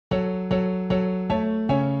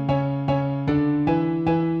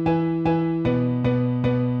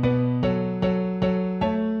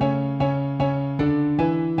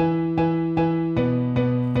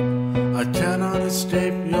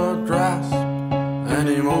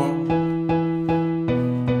anymore.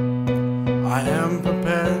 I am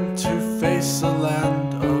prepared to face a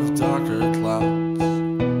land of darker clouds.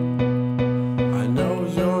 I know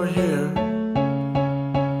you're here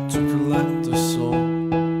to collect the soul,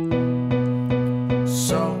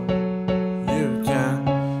 so you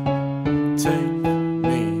can take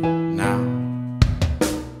me now.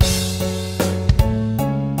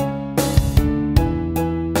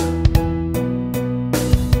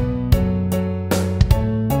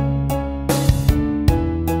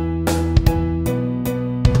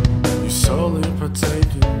 Slowly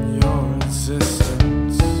partake in your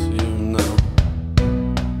existence, you know.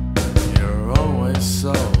 You're always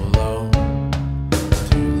so low.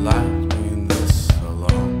 Do you like being this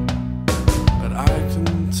alone? But I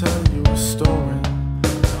can tell you a story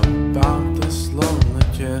about this lonely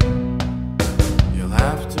kid. You'll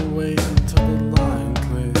have to wait until the line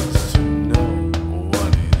clears to know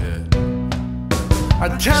what he did. I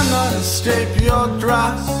cannot escape your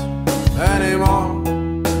grasp anymore.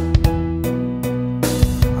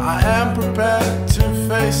 I am prepared to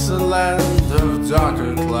face a land of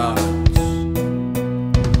darker clouds.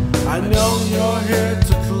 I know you're here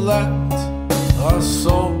to collect a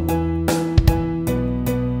soul,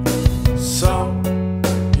 so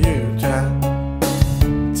you can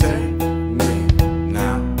take me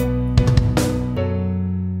now.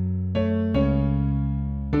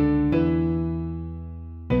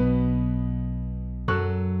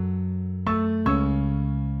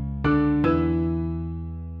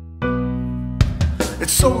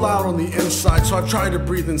 It's so loud on the inside, so I've tried to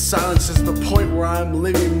breathe in silence. It's the point where I'm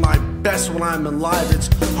living my best when I'm alive. It's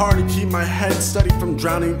hard to keep my head steady from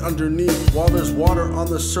drowning underneath. While there's water on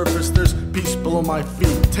the surface, there's peace below my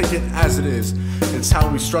feet. Take it as it is. It's how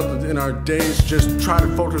we struggled in our days. Just try to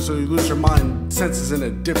focus or you lose your mind. Senses in a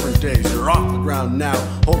different days. You're off the ground now,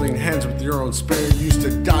 holding hands with your own spirit. You used to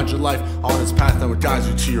guide your life on its path that would guide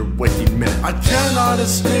you to your waking minute. I cannot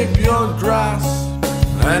escape your grasp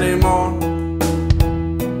anymore.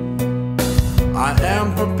 I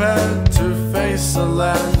am prepared to face a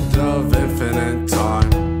land of infinite time.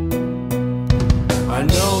 I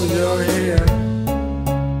know you're here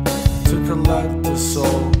to collect the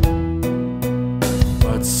soul,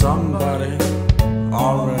 but somebody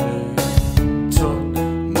already took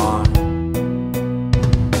mine.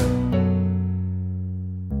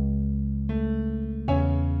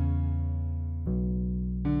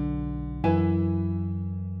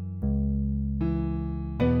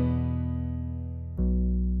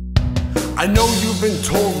 I know you've been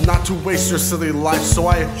told not to waste your silly life, so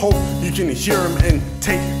I hope you can hear him and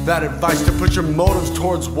take that advice to put your motives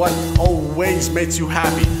towards what always makes you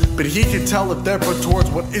happy. But he can tell if they're put towards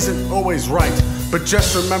what isn't always right. But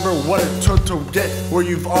just remember what it took to get where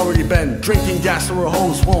you've already been. Drinking gas or a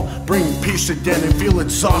hose won't bring peace again, and feel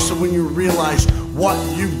exhausted when you realize what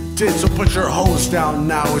you did. So put your hose down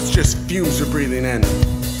now, it's just fumes you're breathing in.